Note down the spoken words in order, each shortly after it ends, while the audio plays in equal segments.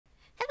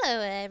Hello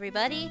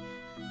everybody!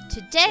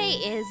 Today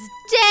is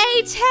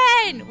day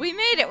 10! We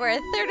made it! We're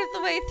a third of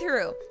the way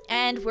through.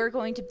 And we're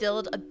going to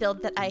build a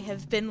build that I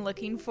have been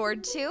looking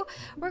forward to.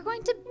 We're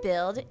going to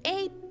build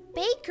a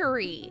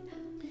bakery.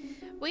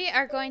 We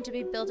are going to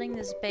be building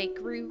this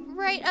bakery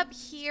right up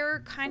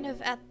here, kind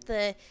of at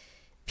the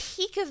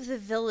peak of the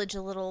village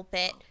a little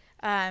bit.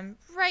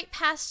 Right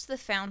past the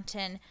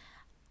fountain.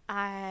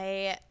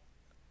 I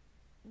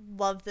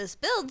love this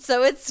build,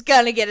 so it's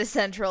gonna get a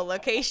central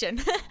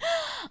location.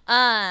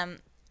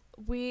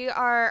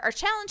 Our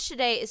challenge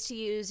today is to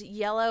use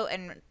yellow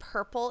and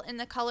purple in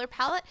the color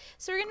palette.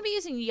 So we're going to be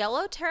using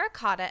yellow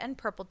terracotta and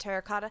purple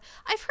terracotta.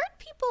 I've heard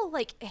people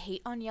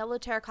hate on yellow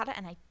terracotta,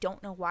 and I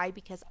don't know why,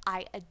 because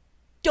I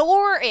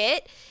adore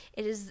it.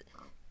 It is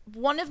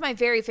one of my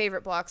very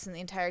favorite blocks in the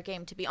entire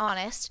game, to be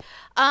honest.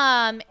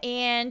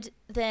 And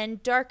then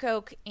dark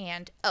oak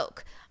and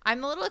oak.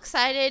 I'm a little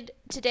excited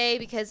today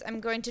because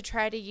I'm going to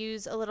try to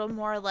use a little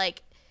more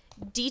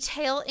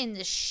detail in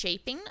the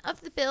shaping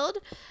of the build,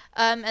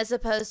 as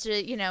opposed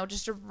to,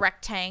 just a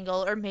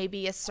rectangle or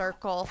maybe a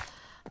circle.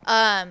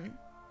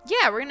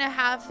 Yeah, we're gonna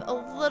have a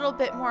little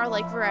bit more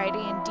variety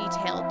and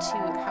detail to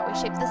how we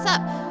shape this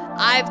up.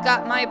 I've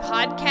got my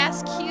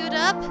podcast queued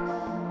up.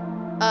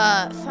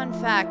 Fun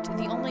fact,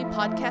 the only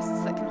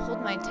podcasts that can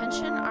hold my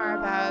attention are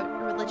about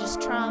religious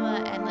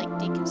trauma and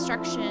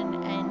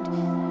deconstruction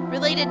and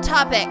related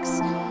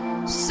topics.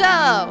 So,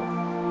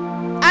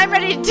 I'm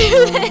ready to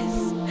do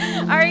this.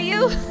 Are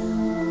you?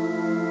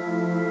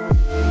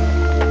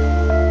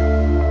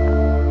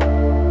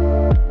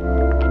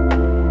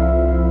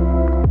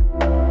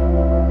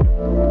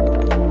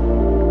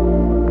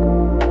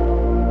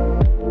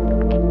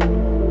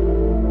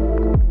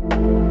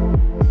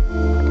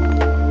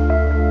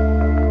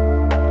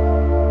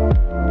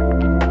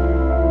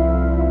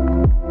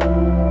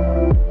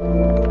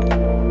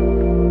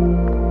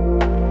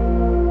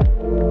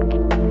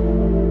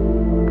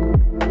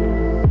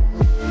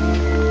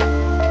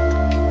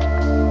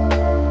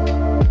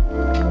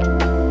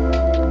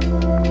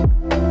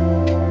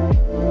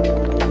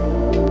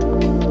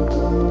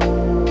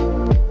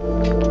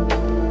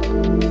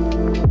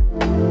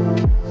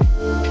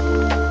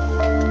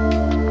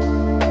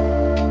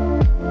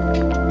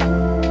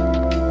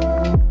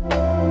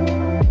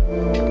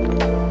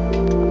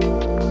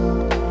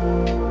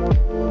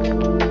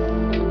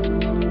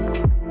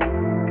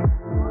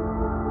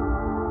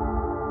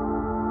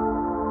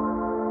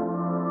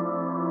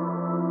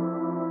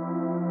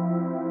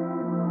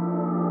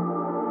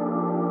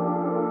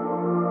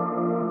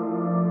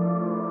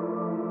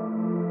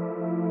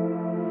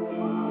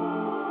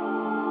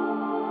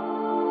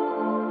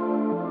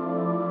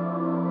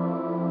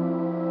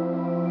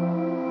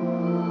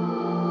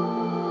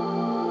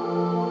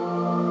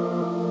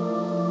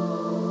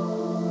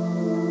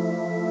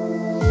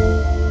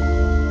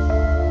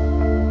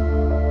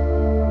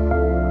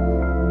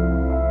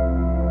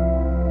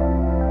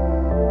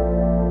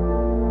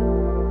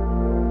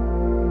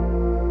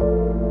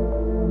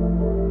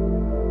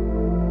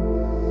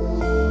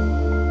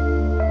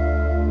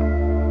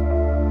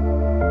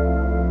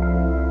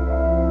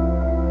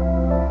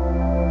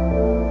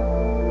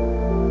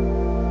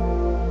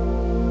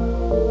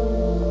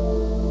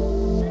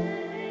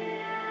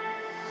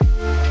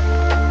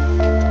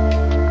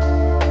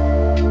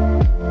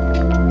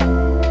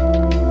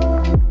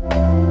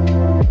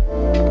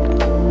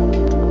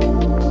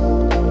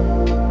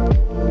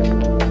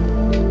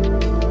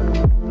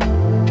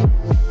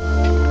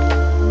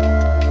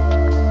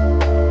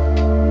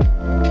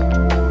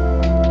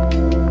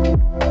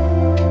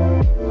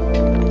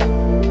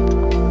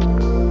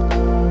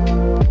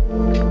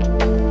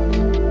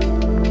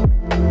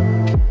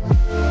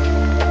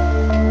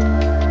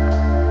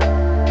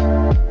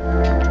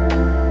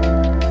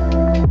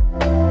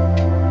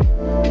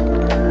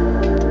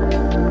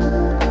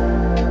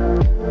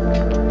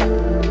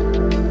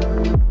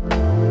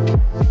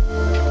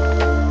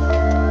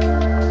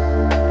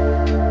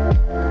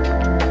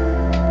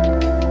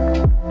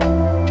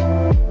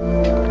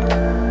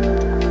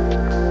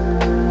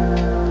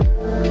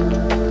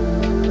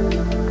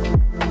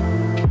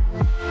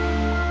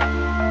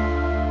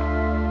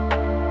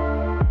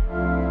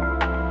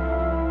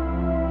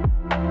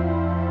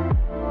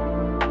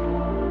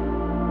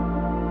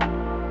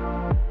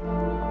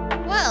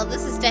 Well,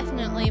 this is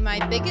definitely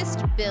my biggest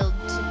build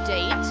to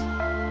date.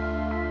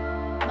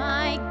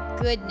 My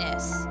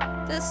goodness,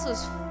 this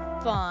was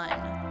fun.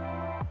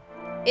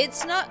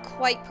 It's not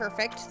quite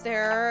perfect.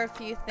 There are a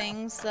few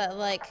things that,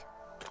 I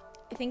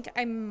think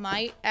I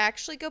might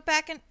actually go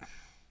back and...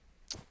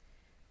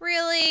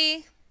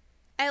 Really?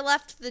 I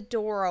left the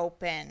door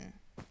open.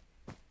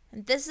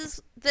 And this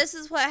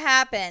is what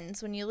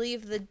happens when you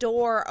leave the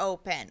door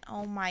open.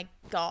 Oh my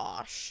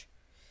gosh.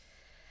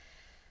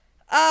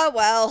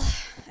 Well,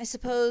 I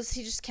suppose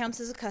he just counts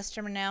as a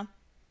customer now.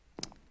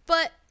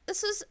 But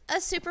this was a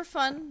super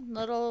fun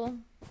little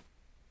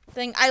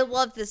thing. I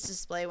love this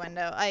display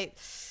window.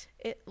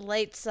 It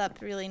lights up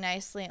really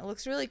nicely. It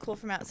looks really cool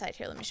from outside.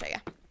 Here, let me show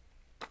you.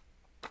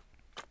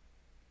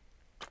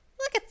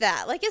 look at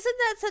that. Like, isn't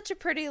that such a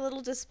pretty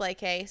little display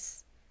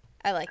case?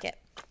 I like it.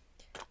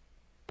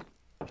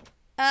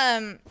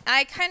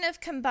 I kind of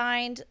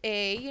combined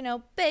a, you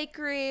know,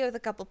 bakery with a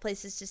couple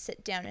places to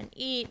sit down and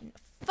eat, and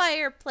a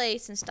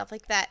fireplace and stuff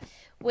like that,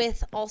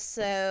 with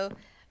also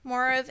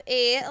more of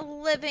a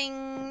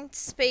living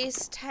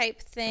space type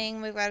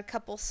thing. We've got a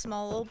couple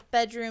small little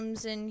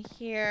bedrooms in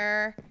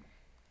here.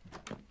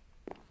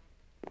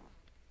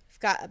 We've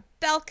got a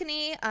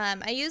balcony.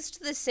 I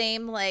used the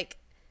same, like,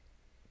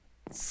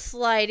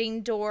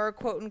 sliding door,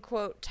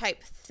 quote-unquote,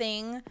 type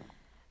thing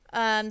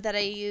that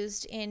I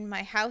used in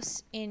my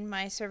house in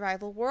my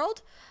survival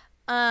world,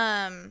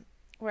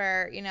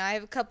 where, you know, I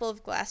have a couple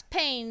of glass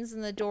panes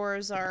and the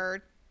doors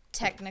are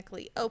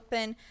technically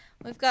open.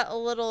 We've got a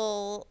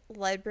little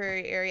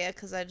library area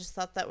because I just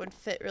thought that would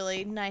fit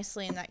really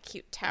nicely in that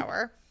cute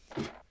tower.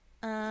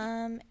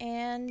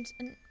 And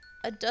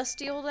a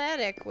dusty old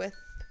attic with,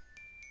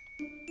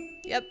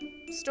 yep,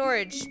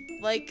 storage,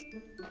 like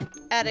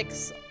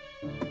attics,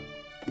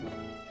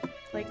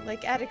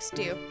 like attics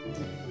do.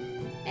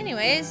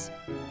 Anyways,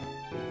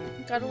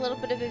 got a little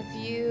bit of a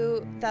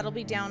view that'll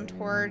be down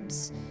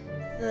towards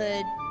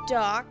the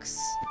docks,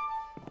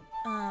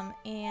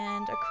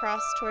 and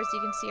across towards, you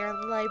can see our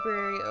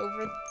library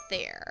over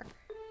there.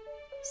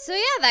 So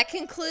yeah, that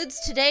concludes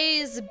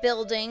today's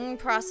building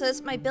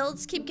process. My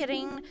builds keep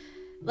getting,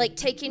 like,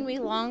 taking me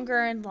longer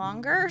and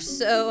longer,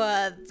 so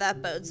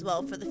that bodes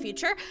well for the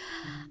future.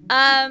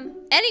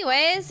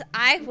 Anyways,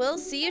 I will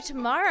see you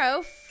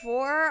tomorrow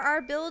for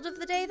our build of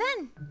the day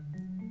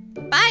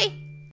then. Bye!